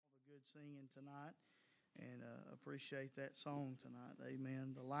good singing tonight, and appreciate that song tonight.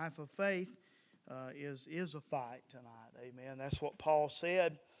 Amen. The life of faith is a fight tonight. Amen. That's what Paul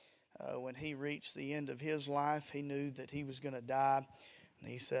said when he reached the end of his life. He knew that he was going to die, and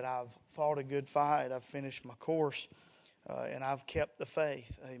he said, "I've fought a good fight. I've finished my course, and I've kept the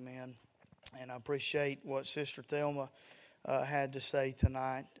faith." Amen. And I appreciate what Sister Thelma had to say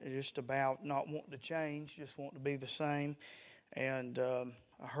tonight, just about not wanting to change, just wanting to be the same. And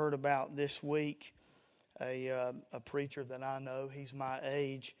I heard about this week a preacher that I know. He's my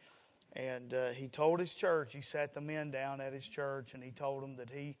age, and he told his church, he sat the men down at his church, and he told them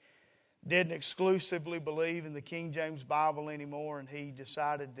that he didn't exclusively believe in the King James Bible anymore, and he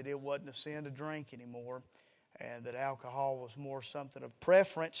decided that it wasn't a sin to drink anymore, and that alcohol was more something of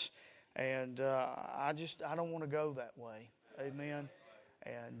preference. And I don't want to go that way. Amen.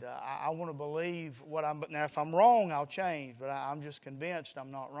 And I want to believe what I'm. Now, if I'm wrong, I'll change. But I'm just convinced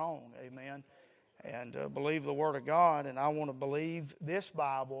I'm not wrong. Amen. And believe the Word of God. And I want to believe this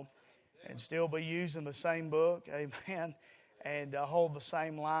Bible and still be using the same book. Amen. And hold the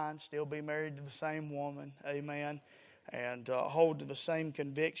same line. Still be married to the same woman. Amen. And hold to the same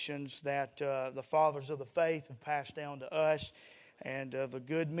convictions that the fathers of the faith have passed down to us. And the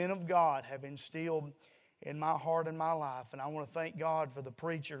good men of God have instilled in my heart and my life. And I want to thank God for the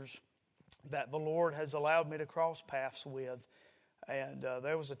preachers that the Lord has allowed me to cross paths with. And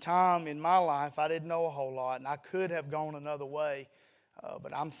there was a time in my life I didn't know a whole lot, and I could have gone another way.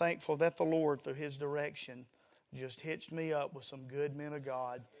 But I'm thankful that the Lord, through His direction, just hitched me up with some good men of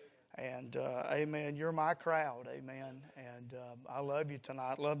God. And amen, you're my crowd, amen. And I love you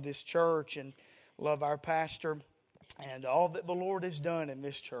tonight, love this church, and love our pastor, and all that the Lord has done in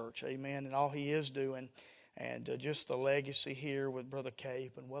this church, amen, and all He is doing, and just the legacy here with Brother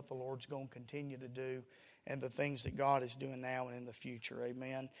Cape and what the Lord's going to continue to do, and the things that God is doing now and in the future,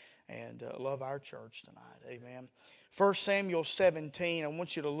 amen, and love our church tonight, amen. 1 Samuel 17, I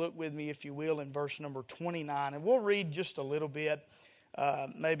want you to look with me, if you will, in verse number 29, and we'll read just a little bit,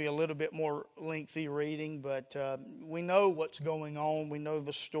 maybe a little bit more lengthy reading, but we know what's going on, we know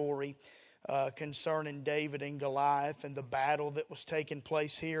the story concerning David and Goliath and the battle that was taking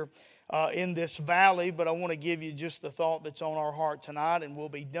place here in this valley. But I want to give you just the thought that's on our heart tonight, and we'll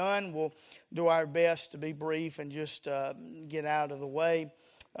be done. We'll do our best to be brief and just get out of the way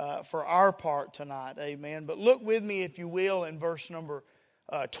for our part tonight. Amen. But look with me, if you will, in verse number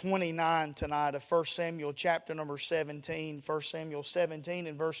 29 tonight of 1 Samuel chapter number 17. 1 Samuel 17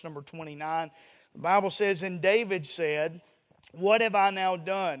 and verse number 29. The Bible says, "And David said, What have I now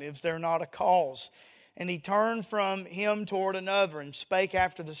done? Is there not a cause? And he turned from him toward another, and spake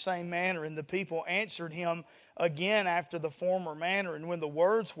after the same manner. And the people answered him again after the former manner. And when the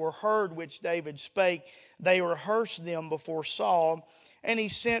words were heard which David spake, they rehearsed them before Saul, and he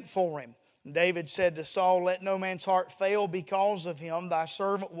sent for him. And David said to Saul, Let no man's heart fail because of him. Thy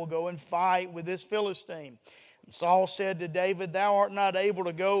servant will go and fight with this Philistine. And Saul said to David, Thou art not able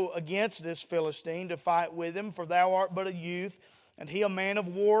to go against this Philistine to fight with him, for thou art but a youth, and he a man of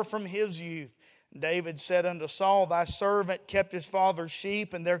war from his youth. And David said unto Saul, Thy servant kept his father's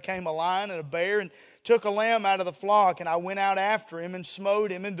sheep, and there came a lion and a bear, and took a lamb out of the flock, and I went out after him, and smote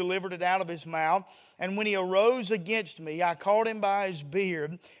him, and delivered it out of his mouth. And when he arose against me, I caught him by his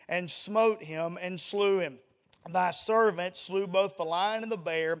beard, and smote him, and slew him. Thy servant slew both the lion and the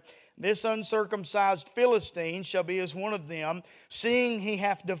bear. This uncircumcised Philistine shall be as one of them, seeing he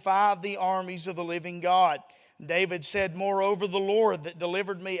hath defied the armies of the living God. David said, Moreover, the Lord that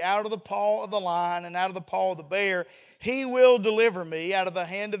delivered me out of the paw of the lion and out of the paw of the bear, He will deliver me out of the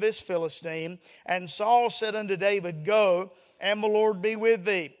hand of this Philistine. And Saul said unto David, Go, and the Lord be with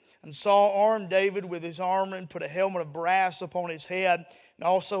thee. And Saul armed David with his armor, and put a helmet of brass upon his head. And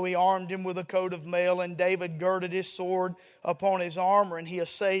also he armed him with a coat of mail, and David girded his sword upon his armor, and he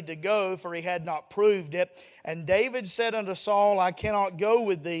essayed to go, for he had not proved it. And David said unto Saul, I cannot go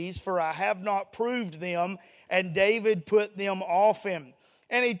with these, for I have not proved them. And David put them off him.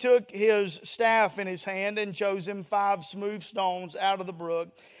 And he took his staff in his hand, and chose him 5 smooth stones out of the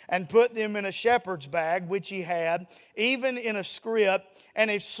brook, and put them in a shepherd's bag which he had, even in a scrip,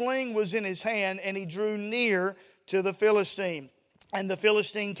 and his sling was in his hand, and he drew near to the Philistine. And the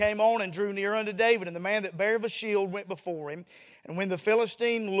Philistine came on and drew near unto David, and the man that bare the shield went before him. And when the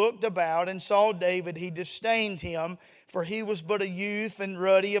Philistine looked about and saw David, he disdained him, for he was but a youth and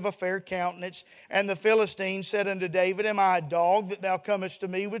ruddy of a fair countenance. And the Philistine said unto David, Am I a dog that thou comest to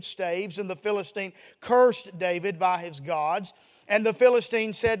me with staves? And the Philistine cursed David by his gods. And the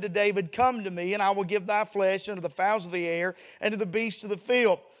Philistine said to David, Come to me, and I will give thy flesh unto the fowls of the air, and to the beasts of the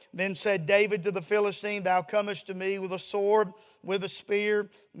field. Then said David to the Philistine, Thou comest to me with a sword with a spear,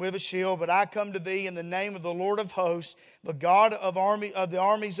 with a shield, but I come to thee in the name of the Lord of hosts, the God of the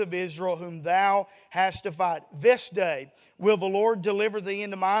armies of Israel, whom thou hast defied. This day will the Lord deliver thee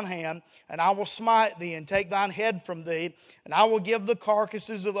into mine hand, and I will smite thee and take thine head from thee, and I will give the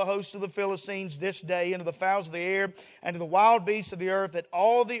carcasses of the host of the Philistines this day unto the fowls of the air and to the wild beasts of the earth, that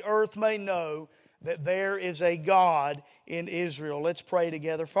all the earth may know that there is a God in Israel. Let's pray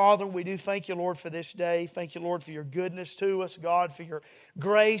together. Father, we do thank you, Lord, for this day. Thank you, Lord, for your goodness to us, God, for your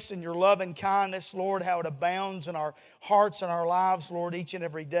grace and your love and kindness, Lord, how it abounds in our hearts and our lives, Lord, each and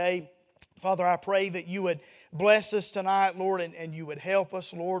every day. Father, I pray that you would bless us tonight, Lord, and you would help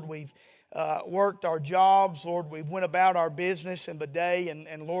us, Lord. We've worked our jobs, Lord. We've went about our business in the day,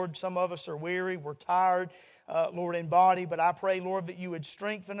 and Lord, some of us are weary, we're tired, Lord, in body. But I pray, Lord, that you would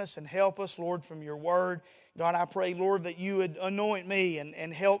strengthen us and help us, Lord, from your word. God, I pray, Lord, that you would anoint me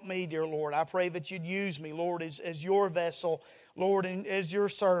and help me, dear Lord. I pray that you'd use me, Lord, as your vessel, Lord, and as your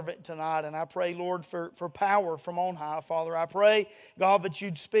servant tonight. And I pray, Lord, for power from on high. Father, I pray, God, that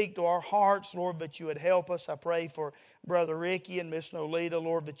you'd speak to our hearts, Lord, that you would help us. I pray for Brother Ricky and Miss Nolita,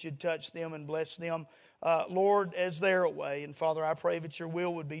 Lord, that you'd touch them and bless them, Lord, as they're away. And Father, I pray that your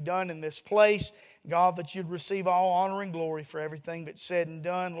will would be done in this place. God, that you'd receive all honor and glory for everything that's said and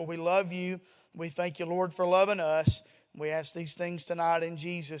done. Lord, we love you. We thank you, Lord, for loving us. We ask these things tonight in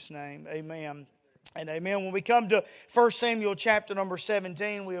Jesus' name. Amen. And amen. When we come to 1 Samuel chapter number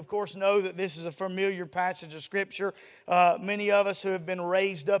 17, we of course know that this is a familiar passage of Scripture. Many of us who have been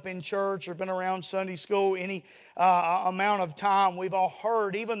raised up in church or been around Sunday school any amount of time, we've all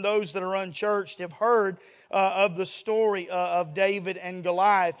heard, even those that are unchurched have heard of the story of David and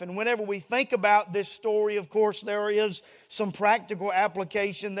Goliath. And whenever we think about this story, of course, there is some practical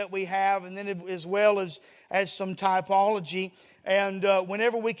application that we have, and then as well as some typology. And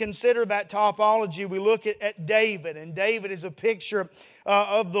whenever we consider that topology, we look at David. And David is a picture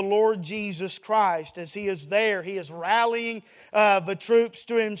of the Lord Jesus Christ. As he is there, he is rallying the troops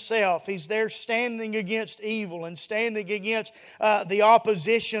to himself. He's there standing against evil and standing against the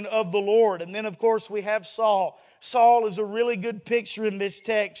opposition of the Lord. And then, of course, we have Saul. Saul is a really good picture in this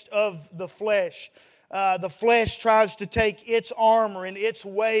text of the flesh. The flesh tries to take its armor and its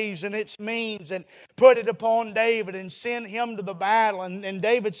ways and its means and put it upon David and send him to the battle. And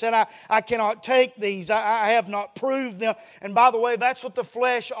David said, I cannot take these. I have not proved them. And by the way, that's what the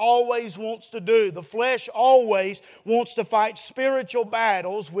flesh always wants to do. The flesh always wants to fight spiritual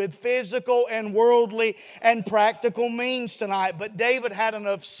battles with physical and worldly and practical means tonight. But David had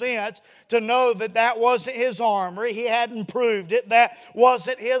enough sense to know that that wasn't his armor. He hadn't proved it. That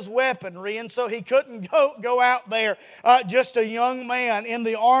wasn't his weaponry. And so he couldn't go out there just a young man in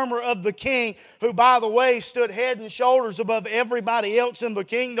the armor of the king, who, by the way, stood head and shoulders above everybody else in the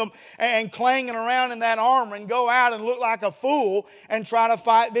kingdom, and clanging around in that armor, and go out and look like a fool and try to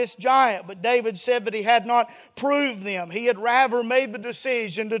fight this giant. But David said that he had not proved them. He had rather made the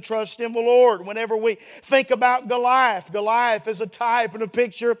decision to trust in the Lord. Whenever we think about Goliath, Goliath is a type and a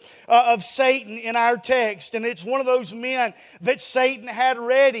picture of Satan in our text. And it's one of those men that Satan had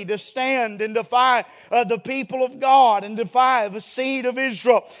ready to stand and defy the people of God and defy the seed of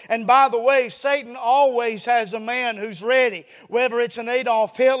Israel. And by the way, Satan always has a man who's ready. Whether it's an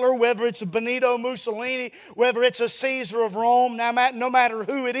Adolf Hitler, whether it's a Benito Mussolini, whether it's a Caesar of Rome, no matter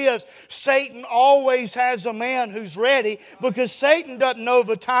who it is, Satan always has a man who's ready, because Satan doesn't know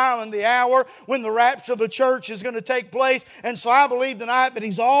the time and the hour when the rapture of the church is going to take place. And so I believe tonight that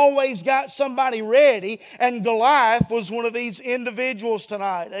he's always got somebody ready, and Goliath was one of these individuals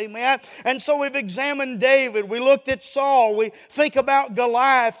tonight. Amen. And so we've examined David. We looked at Saul. We think about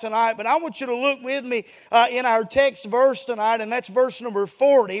Goliath tonight. But I want you to look with me in our text verse tonight, and that's verse number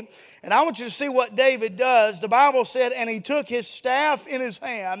 40. And I want you to see what David does. The Bible said, and he took his staff in his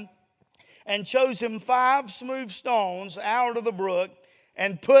hand and chose him 5 smooth stones out of the brook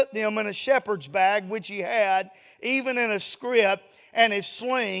and put them in a shepherd's bag which he had, even in a scrip, and his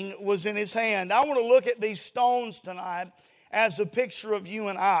sling was in his hand. I want to look at these stones tonight as a picture of you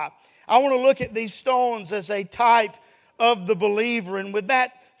and I. I want to look at these stones as a type of the believer. And with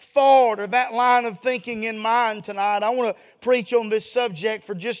that thought or that line of thinking in mind tonight, I want to preach on this subject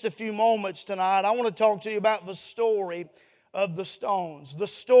for just a few moments tonight. I want to talk to you about the story of the stones. The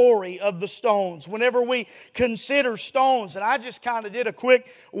story of the stones. Whenever we consider stones, and I just kind of did a quick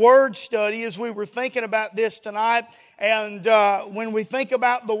word study as we were thinking about this tonight. And when we think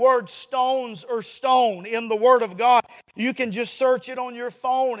about the word stones or stone in the Word of God, You can just search it on your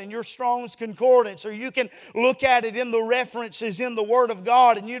phone in your Strong's Concordance, or you can look at it in the references in the Word of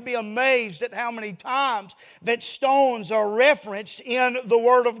God, and you'd be amazed at how many times that stones are referenced in the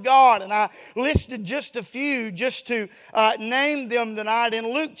Word of God. And I listed just a few just to name them tonight.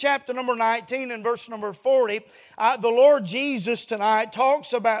 In Luke chapter number 19 and verse number 40, the Lord Jesus tonight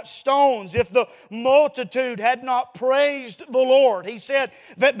talks about stones. If the multitude had not praised the Lord, He said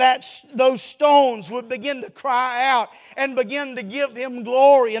that those stones would begin to cry out and begin to give Him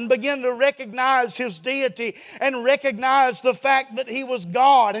glory and begin to recognize His deity and recognize the fact that He was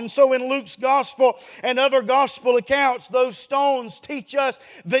God. And so in Luke's gospel and other gospel accounts, those stones teach us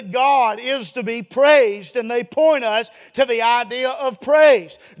that God is to be praised, and they point us to the idea of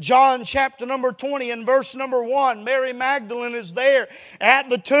praise. John chapter number 20 and verse number 1, Mary Magdalene is there at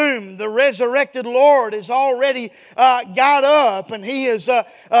the tomb. The resurrected Lord is already got up, and He is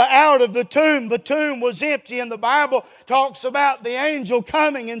out of the tomb. The tomb was empty, and the Bible talks about the angel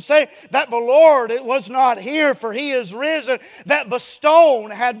coming and saying that the Lord was not here, for He is risen, that the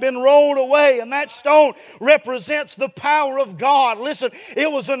stone had been rolled away, and that stone represents the power of God. Listen, it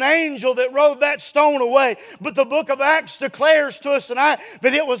was an angel that rolled that stone away, but the book of Acts declares to us tonight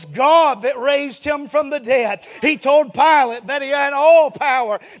that it was God that raised Him from the dead. He told Pilate that He had all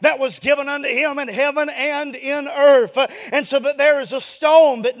power that was given unto Him in heaven and in earth. And so that there is a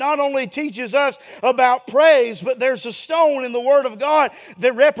stone that not only teaches us about praise, but there's a stone in the Word of God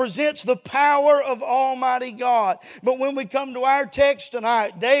that represents the power of Almighty God. But when we come to our text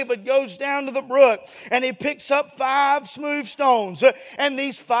tonight, David goes down to the brook and he picks up 5 smooth stones. And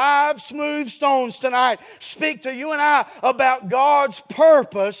these 5 smooth stones tonight speak to you and I about God's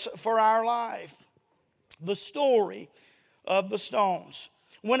purpose for our life. The story of the stones.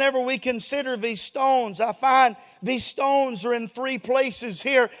 Whenever we consider these stones, I find these stones are in 3 places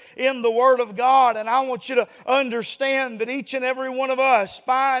here in the Word of God. And I want you to understand that each and every one of us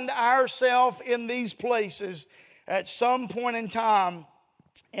find ourselves in these places at some point in time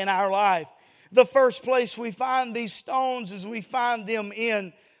in our life. The first place we find these stones is we find them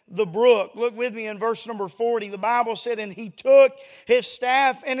in the brook. Look with me in verse number 40. The Bible said, and he took his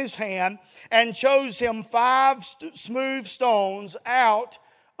staff in his hand and chose him 5 smooth stones out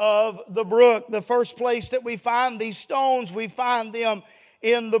of the brook. The first place that we find these stones, we find them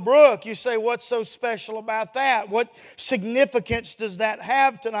in the brook. You say, what's so special about that? What significance does that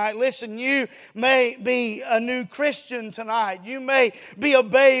have tonight? Listen, you may be a new Christian tonight. You may be a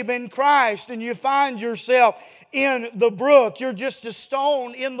babe in Christ, and you find yourself in the brook. You're just a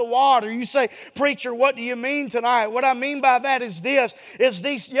stone in the water. You say, preacher, what do you mean tonight? What I mean by that is this,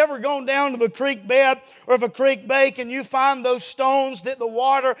 you ever gone down to the creek bed or the creek bank and you find those stones that the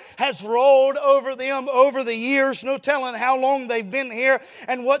water has rolled over them over the years, no telling how long they've been here,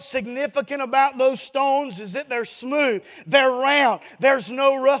 and what's significant about those stones is that they're smooth, they're round, there's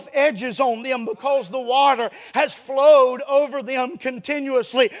no rough edges on them because the water has flowed over them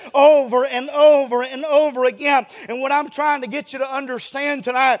continuously over and over and over again. And what I'm trying to get you to understand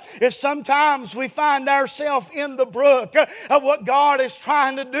tonight is sometimes we find ourselves in the brook of what God is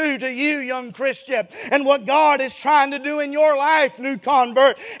trying to do to you, young Christian, and what God is trying to do in your life, new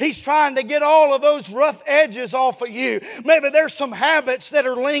convert. He's trying to get all of those rough edges off of you. Maybe there's some habits that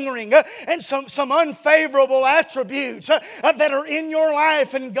are lingering and some unfavorable attributes that are in your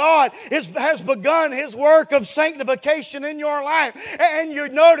life, and God has begun His work of sanctification in your life. And you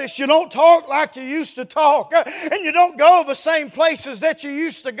notice you don't talk like you used to talk. And you don't go the same places that you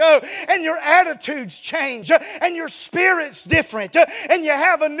used to go, and your attitudes change, and your spirit's different, and you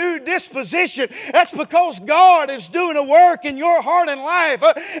have a new disposition. That's because God is doing a work in your heart and life,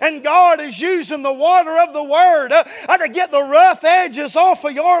 and God is using the water of the Word to get the rough edges off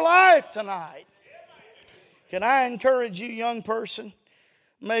of your life tonight. Can I encourage you, young person?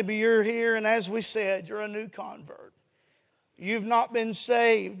 Maybe you're here, and as we said, you're a new convert. You've not been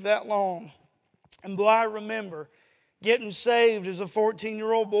saved that long. And boy, I remember getting saved as a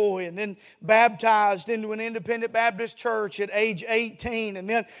 14-year-old boy and then baptized into an independent Baptist church at age 18, and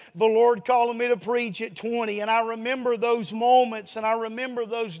then the Lord calling me to preach at 20. And I remember those moments and I remember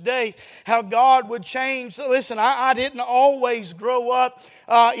those days, how God would change. Listen, I didn't always grow up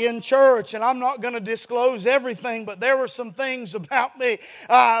in church, and I'm not going to disclose everything, but there were some things about me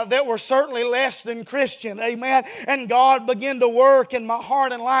that were certainly less than Christian. Amen. And God began to work in my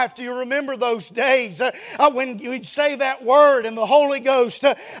heart and life. Do you remember those days when you'd say say that word and the Holy Ghost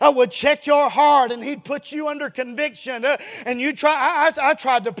would check your heart and He'd put you under conviction. And you I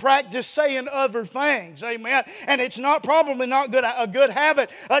tried to practice saying other things. Amen. And it's probably not a good habit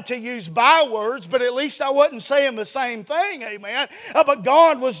to use bywords, but at least I wasn't saying the same thing. Amen. But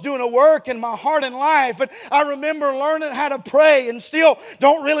God was doing a work in my heart and life. And I remember learning how to pray, and still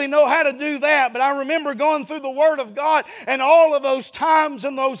don't really know how to do that. But I remember going through the Word of God and all of those times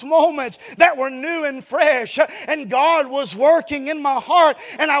and those moments that were new and fresh. And God was working in my heart,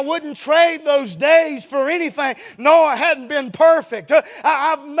 and I wouldn't trade those days for anything. No, I hadn't been perfect.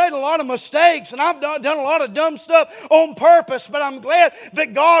 I've made a lot of mistakes, and I've done a lot of dumb stuff on purpose. But I'm glad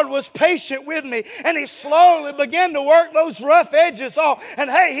that God was patient with me, and He slowly began to work those rough edges off. And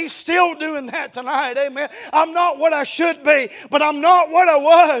hey, He's still doing that tonight. Amen. I'm not what I should be, but I'm not what I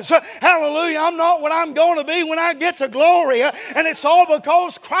was. Hallelujah. I'm not what I'm going to be when I get to glory. And it's all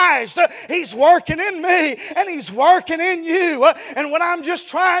because Christ, He's working in me and He's working in you. And what I'm just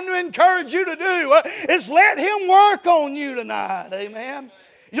trying to encourage you to do is let Him work on you tonight. Amen.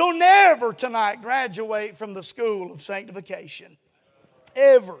 You'll never tonight graduate from the school of sanctification.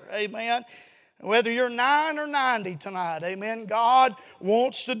 Ever. Amen. Whether you're 9 or 90 tonight, amen, God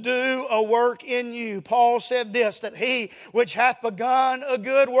wants to do a work in you. Paul said this, that He which hath begun a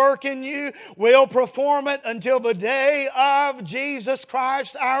good work in you will perform it until the day of Jesus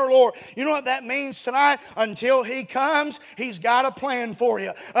Christ our Lord. You know what that means tonight? Until He comes, He's got a plan for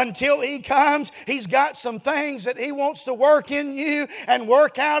you. Until He comes, He's got some things that He wants to work in you and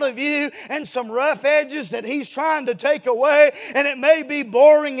work out of you, and some rough edges that He's trying to take away. And it may be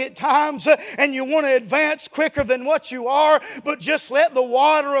boring at times, and you want to advance quicker than what you are, but just let the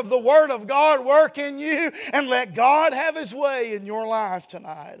water of the Word of God work in you and let God have His way in your life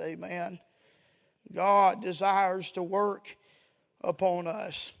tonight. Amen. God desires to work upon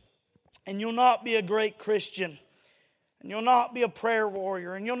us. And you'll not be a great Christian, and you'll not be a prayer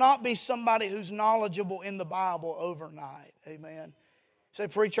warrior, and you'll not be somebody who's knowledgeable in the Bible overnight. Amen. Say,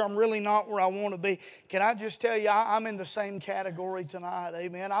 preacher, I'm really not where I want to be. Can I just tell you, I'm in the same category tonight,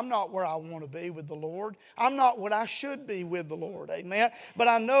 amen. I'm not where I want to be with the Lord. I'm not what I should be with the Lord, amen. But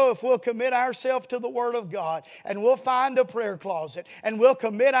I know if we'll commit ourselves to the Word of God, and we'll find a prayer closet, and we'll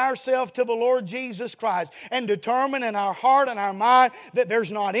commit ourselves to the Lord Jesus Christ, and determine in our heart and our mind that there's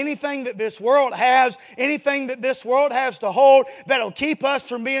not anything that this world has, anything that this world has to hold, that'll keep us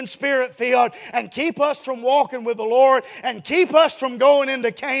from being Spirit-filled, and keep us from walking with the Lord, and keep us from going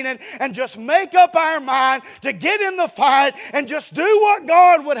into Canaan, and just make up our mind to get in the fight and just do what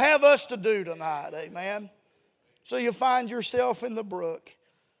God would have us to do tonight. Amen. So you find yourself in the brook.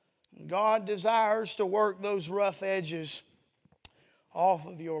 God desires to work those rough edges off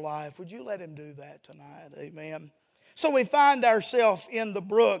of your life. Would you let Him do that tonight? Amen. So we find ourselves in the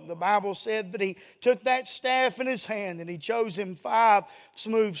brook. The Bible said that He took that staff in His hand and He chose Him 5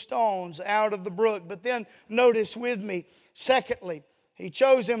 smooth stones out of the brook. But then notice with me, secondly, He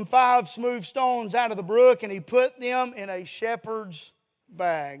chose Him 5 smooth stones out of the brook, and He put them in a shepherd's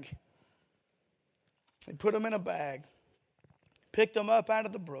bag. He put them in a bag, picked them up out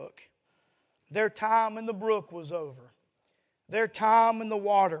of the brook. Their time in the brook was over. Their time in the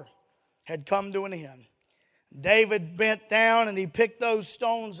water had come to an end. David bent down and he picked those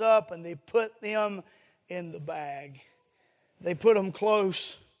stones up and they put them in the bag. They put them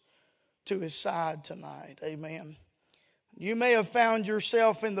close to his side tonight. Amen. You may have found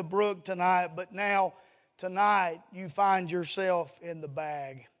yourself in the brook tonight, but now, tonight, you find yourself in the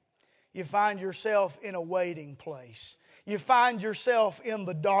bag. You find yourself in a waiting place. You find yourself in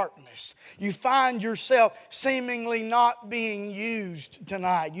the darkness. You find yourself seemingly not being used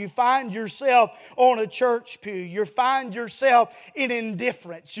tonight. You find yourself on a church pew. You find yourself in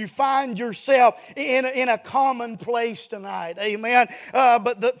indifference. You find yourself in a common place tonight. Amen.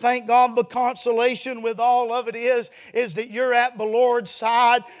 But thank God, the consolation with all of it is that you're at the Lord's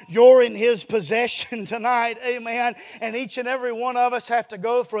side. You're in His possession tonight. Amen. And each and every one of us have to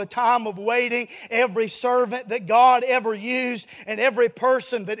go through a time of waiting. Every servant that God ever used and every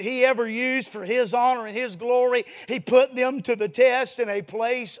person that He ever used for His honor and His glory, He put them to the test in a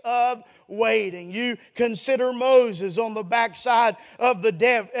place of waiting. You consider Moses on the backside of the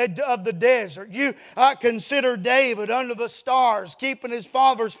desert. You consider David under the stars, keeping his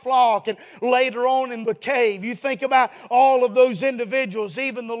father's flock, and later on in the cave. You think about all of those individuals,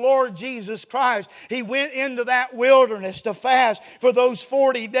 even the Lord Jesus Christ. He went into that wilderness to fast for those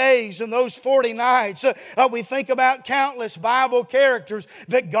 40 days and those 40 nights. We think about countless Bible characters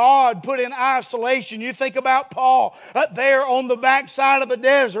that God put in isolation. You think about Paul there on the backside of the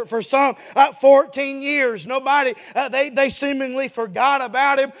desert for some 14 years. Nobody, they seemingly forgot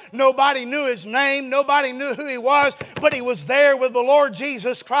about him. Nobody knew his name. Nobody knew who he was. But he was there with the Lord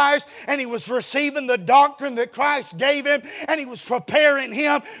Jesus Christ, and he was receiving the doctrine that Christ gave him, and he was preparing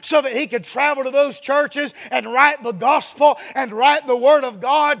him so that he could travel to those churches and write the gospel and write the Word of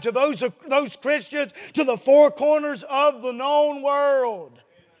God to those Christians to the four corners of the known world.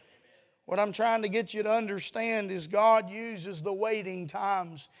 What I'm trying to get you to understand is God uses the waiting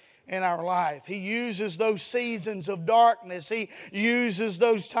times in our life. He uses those seasons of darkness. He uses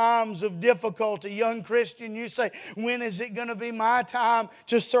those times of difficulty. Young Christian, you say, when is it going to be my time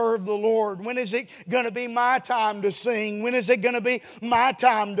to serve the Lord? When is it going to be my time to sing? When is it going to be my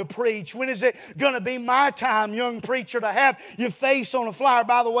time to preach? When is it going to be my time, young preacher, to have your face on a flyer?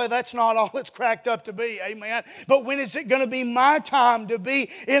 By the way, that's not all it's cracked up to be, amen. But when is it going to be my time to be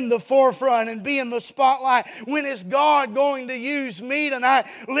in the forefront and be in the spotlight? When is God going to use me tonight?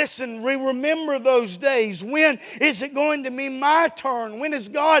 Listen, we remember those days. When is it going to be my turn? When is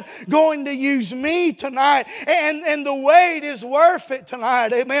God going to use me tonight? And the wait is worth it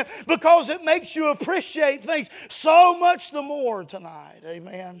tonight, amen, because it makes you appreciate things so much the more tonight,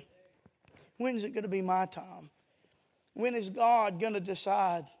 amen. When is it going to be my time? When is God going to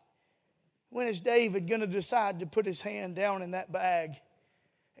decide? When is David going to decide to put his hand down in that bag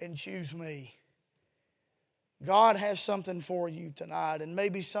and choose me? God has something for you tonight, and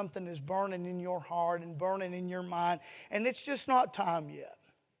maybe something is burning in your heart and burning in your mind, and it's just not time yet.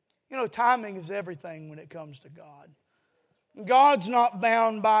 You know, timing is everything when it comes to God. God's not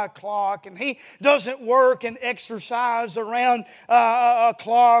bound by a clock, and He doesn't work and exercise around a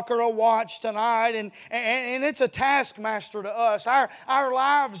clock or a watch tonight, and it's a taskmaster to us. Our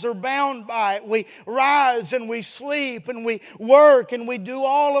lives are bound by it. We rise and we sleep and we work and we do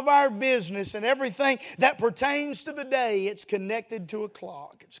all of our business, and everything that pertains to the day, it's connected to a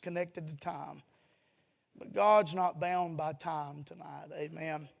clock. It's connected to time. But God's not bound by time tonight.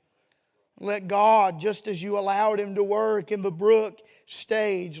 Amen. Let God, just as you allowed Him to work in the brook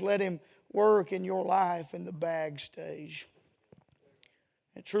stage, let Him work in your life in the bag stage.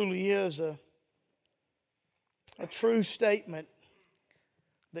 It truly is a true statement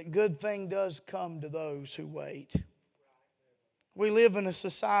that good thing does come to those who wait. We live in a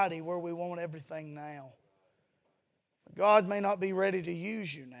society where we want everything now. God may not be ready to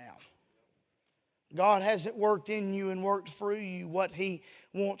use you now. God hasn't worked in you and worked through you what He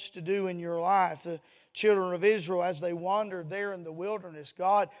wants to do in your life. The children of Israel, as they wandered there in the wilderness,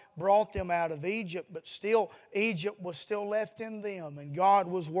 God brought them out of Egypt, but still Egypt was still left in them, and God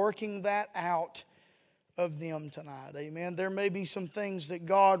was working that out of them tonight. Amen. There may be some things that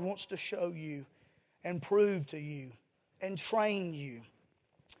God wants to show you and prove to you and train you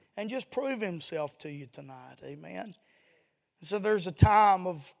and just prove Himself to you tonight. Amen. So there's a time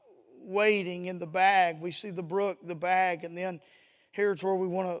of waiting in the bag. We see the brook, the bag, and then here's where we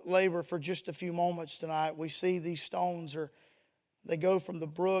want to labor for just a few moments tonight. We see these stones they go from the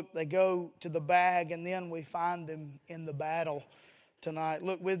brook, they go to the bag, and then we find them in the battle tonight.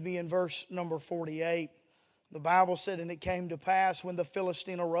 Look with me in verse number 48. The Bible said, "And it came to pass when the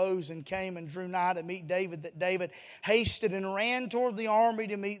Philistine arose and came and drew nigh to meet David, that David hasted and ran toward the army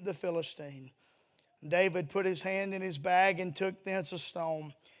to meet the Philistine. David put his hand in his bag and took thence a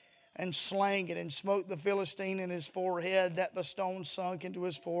stone, and slang it, and smote the Philistine in his forehead, that the stone sunk into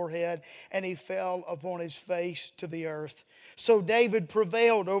his forehead, and he fell upon his face to the earth. So David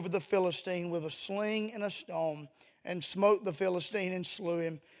prevailed over the Philistine with a sling and a stone, and smote the Philistine and slew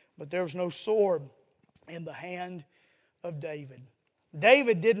him. But there was no sword in the hand of David."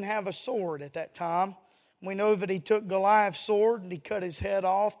 David didn't have a sword at that time. We know that he took Goliath's sword and he cut his head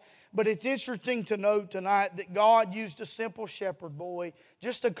off. But it's interesting to note tonight that God used a simple shepherd boy,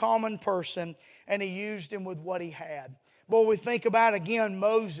 just a common person, and He used him with what he had. Boy, we think about, again,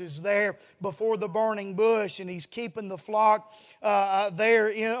 Moses there before the burning bush, and he's keeping the flock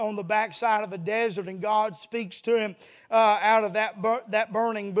there on the backside of the desert, and God speaks to him out of that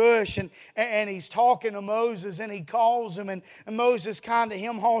burning bush, and He's talking to Moses, and He calls him, and Moses kind of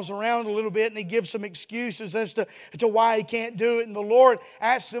hem-haws around a little bit, and he gives some excuses as to why he can't do it, and the Lord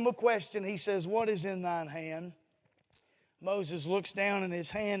asks him a question. He says, "What is in thine hand?" Moses looks down in his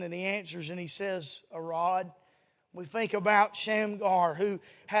hand, and he answers, and he says, "A rod." We think about Shamgar, who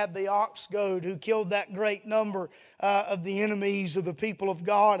had the ox goad, who killed that great number of the enemies of the people of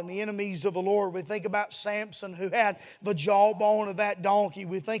God and the enemies of the Lord. We think about Samson, who had the jawbone of that donkey.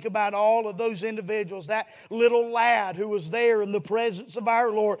 We think about all of those individuals. That little lad who was there in the presence of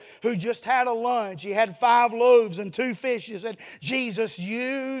our Lord, who just had a lunch. He had 5 loaves and 2 fishes, and Jesus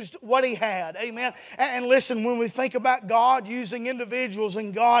used what he had. Amen. And listen, when we think about God using individuals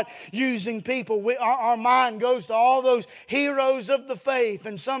and God using people, our mind goes to all those heroes of the faith,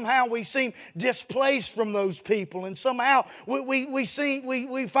 and somehow we seem displaced from those people, and somehow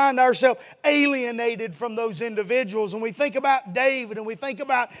we find ourselves alienated from those individuals. And we think about David, and we think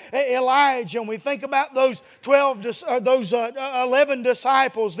about Elijah, and we think about those 11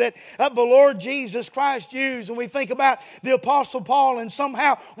 disciples that the Lord Jesus Christ used, and we think about the Apostle Paul, and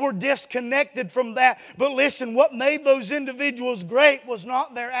somehow we're disconnected from that. But listen, what made those individuals great was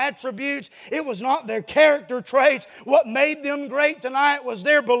not their attributes, it was not their character traits. What made them great tonight was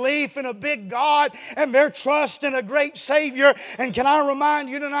their belief in a big God and their trust in a great Savior. And can I remind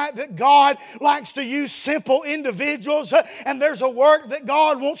you tonight that God likes to use simple individuals, and there's a work that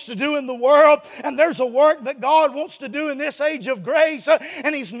God wants to do in the world, and there's a work that God wants to do in this age of grace,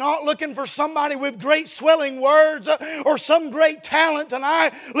 and He's not looking for somebody with great swelling words or some great talent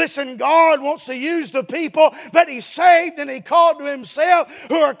tonight. Listen, God wants to use the people that He saved and He called to Himself,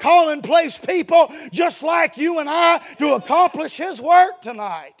 who are commonplace people just like you and I, to accomplish His work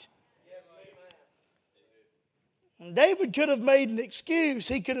tonight. And David could have made an excuse.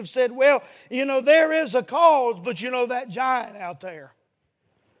 He could have said, well, there is a cause, but that giant out there.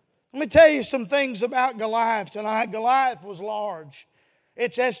 Let me tell you some things about Goliath tonight. Goliath was large.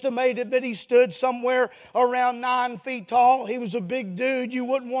 It's estimated that he stood somewhere around 9 feet tall. He was a big dude. You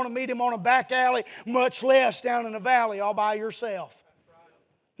wouldn't want to meet him on a back alley, much less down in a valley all by yourself.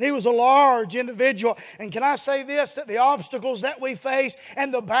 He was a large individual. And can I say this, that the obstacles that we face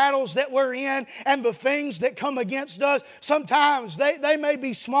and the battles that we're in and the things that come against us, sometimes they may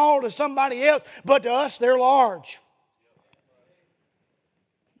be small to somebody else, but to us they're large.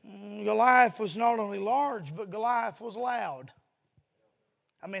 Goliath was not only large, but Goliath was loud.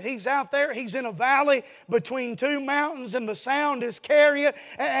 I mean, he's out there, he's in a valley between 2 mountains, and the sound is carrying,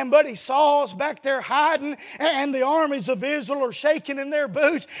 but Saul's back there hiding, and the armies of Israel are shaking in their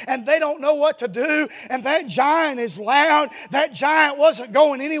boots, and they don't know what to do, and that giant is loud. That giant wasn't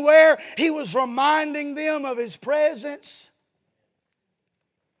going anywhere. He was reminding them of his presence.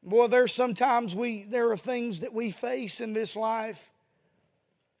 Boy, there are things that we face in this life,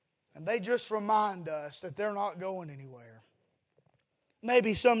 and they just remind us that they're not going anywhere.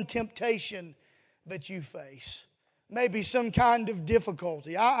 Maybe some temptation that you face. Maybe some kind of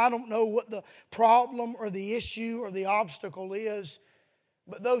difficulty. I don't know what the problem or the issue or the obstacle is,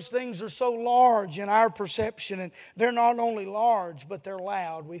 but those things are so large in our perception, and they're not only large, but they're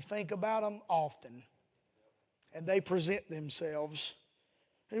loud. We think about them often, and they present themselves.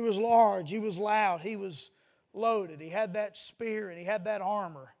 He was large, he was loud, he was loaded. He had that spear and he had that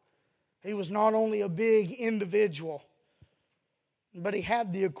armor. He was not only a big individual, but he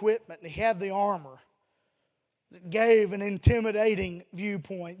had the equipment and he had the armor that gave an intimidating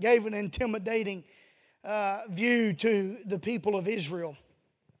viewpoint, gave an intimidating view to the people of Israel.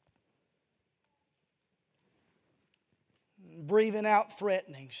 Breathing out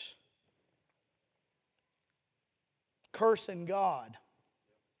threatenings, cursing God.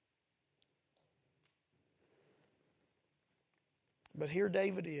 But here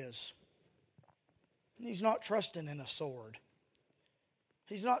David is. He's not trusting in a sword.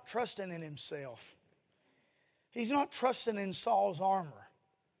 He's not trusting in himself. He's not trusting in Saul's armor.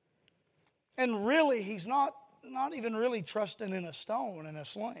 And really, he's not even really trusting in a stone and a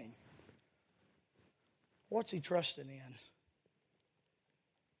sling. What's he trusting in?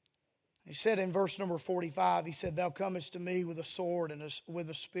 He said in verse number 45, he said, "Thou comest to me with a sword and with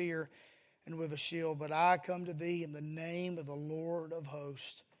a spear and with a shield, but I come to thee in the name of the Lord of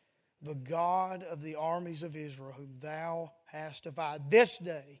hosts, the God of the armies of Israel, whom thou hast defied. This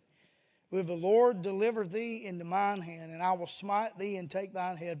day will the Lord deliver thee into mine hand, and I will smite thee and take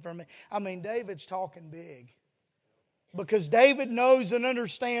thine head from me." I mean, David's talking big. Because David knows and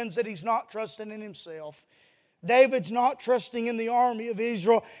understands that he's not trusting in himself. David's not trusting in the army of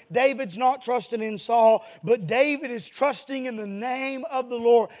Israel. David's not trusting in Saul. But David is trusting in the name of the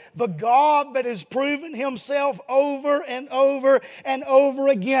Lord. The God that has proven Himself over and over and over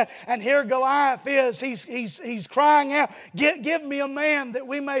again. And here Goliath is. He's crying out, give me a man that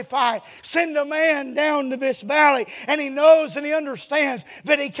we may fight. Send a man down to this valley. And he knows and he understands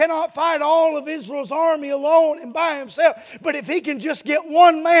that he cannot fight all of Israel's army alone and by himself. But if he can just get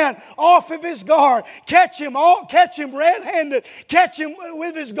one man off of his guard, catch him off caught, catch him red-handed, catch him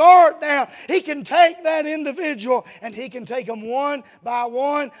with his guard down, He can take that individual and He can take them one by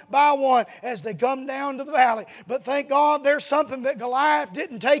one by one as they come down to the valley. But thank God there's something that Goliath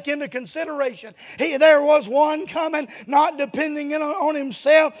didn't take into consideration. There was one coming, not depending on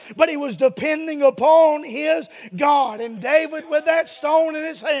himself, but he was depending upon his God. And David, with that stone in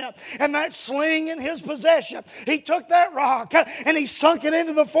his hand and that sling in his possession, he took that rock and he sunk it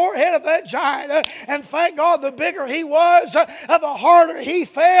into the forehead of that giant. And thank God, the bigger he was, the harder he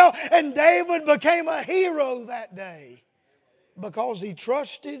fell. And David became a hero that day because he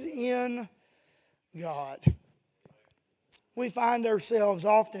trusted in God. We find ourselves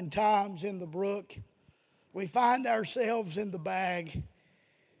oftentimes in the brook. We find ourselves in the bag.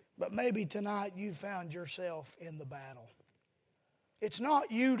 But maybe tonight you found yourself in the battle. It's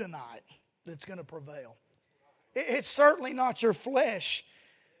not you tonight that's going to prevail. It's certainly not your flesh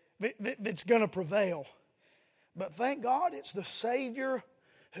that's going to prevail. But thank God it's the Savior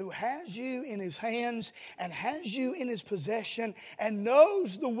who has you in His hands and has you in His possession and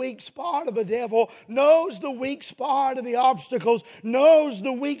knows the weak spot of the devil, knows the weak spot of the obstacles, knows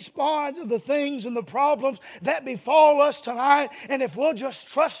the weak spot of the things and the problems that befall us tonight. And if we'll just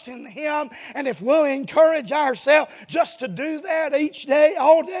trust in Him and if we'll encourage ourselves just to do that each day,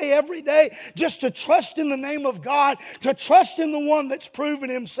 all day, every day, just to trust in the name of God, to trust in the one that's proven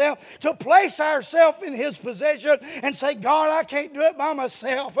Himself, to place ourselves in His possession and say, God, I can't do it by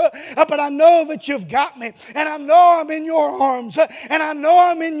myself. But I know that You've got me, and I know I'm in Your arms, and I know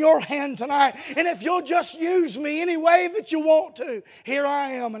I'm in Your hand tonight. And if You'll just use me any way that You want to, here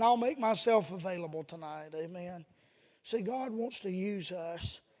I am, and I'll make myself available tonight. Amen. See, God wants to use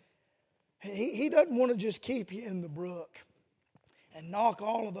us. He doesn't want to just keep you in the brook and knock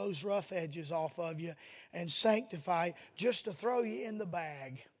all of those rough edges off of you and sanctify you just to throw you in the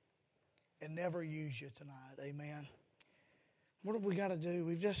bag and never use you tonight. Amen. What have we got to do?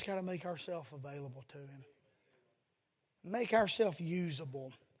 We've just got to make ourselves available to Him. Make ourselves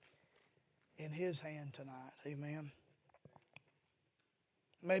usable in His hand tonight. Amen.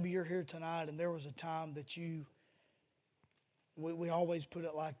 Maybe you're here tonight and there was a time that we always put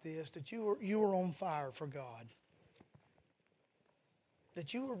it like this, that you were on fire for God.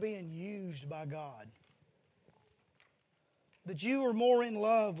 That you were being used by God. That you were more in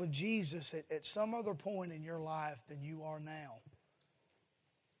love with Jesus at some other point in your life than you are now.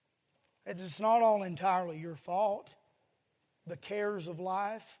 It's not all entirely your fault. The cares of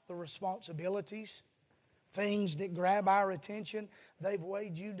life, the responsibilities, things that grab our attention, they've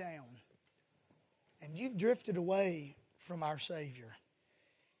weighed you down. And you've drifted away from our Savior.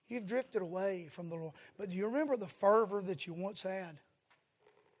 You've drifted away from the Lord. But do you remember the fervor that you once had?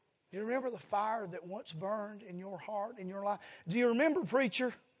 Do you remember the fire that once burned in your heart, in your life? Do you remember,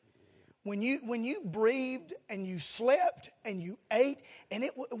 preacher, when you breathed and you slept and you ate, and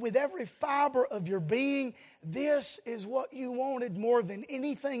with every fiber of your being, this is what you wanted more than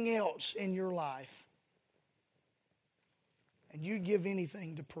anything else in your life? And you'd give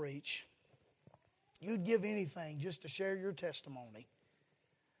anything to preach. You'd give anything just to share your testimony.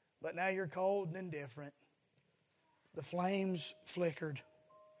 But now you're cold and indifferent. The flames flickered.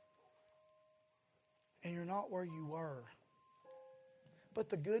 And you're not where you were. But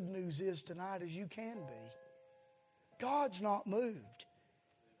the good news is tonight is you can be. God's not moved.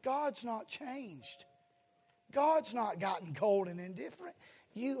 God's not changed. God's not gotten cold and indifferent.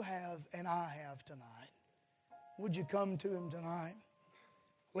 You have and I have tonight. Would you come to Him tonight?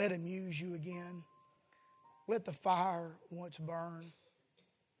 Let Him use you again. Let the fire once burn.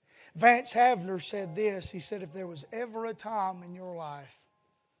 Vance Havner said this. He said, if there was ever a time in your life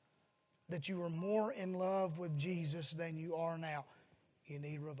that you were more in love with Jesus than you are now, you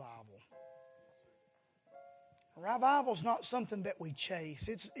need revival. Revival is not something that we chase.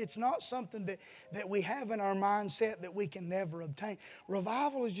 It's not something that we have in our mindset that we can never obtain.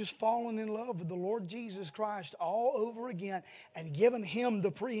 Revival is just falling in love with the Lord Jesus Christ all over again and giving Him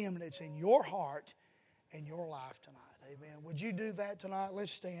the preeminence in your heart and your life tonight. Amen. Would you do that tonight?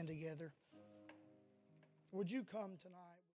 Let's stand together. Would you come tonight?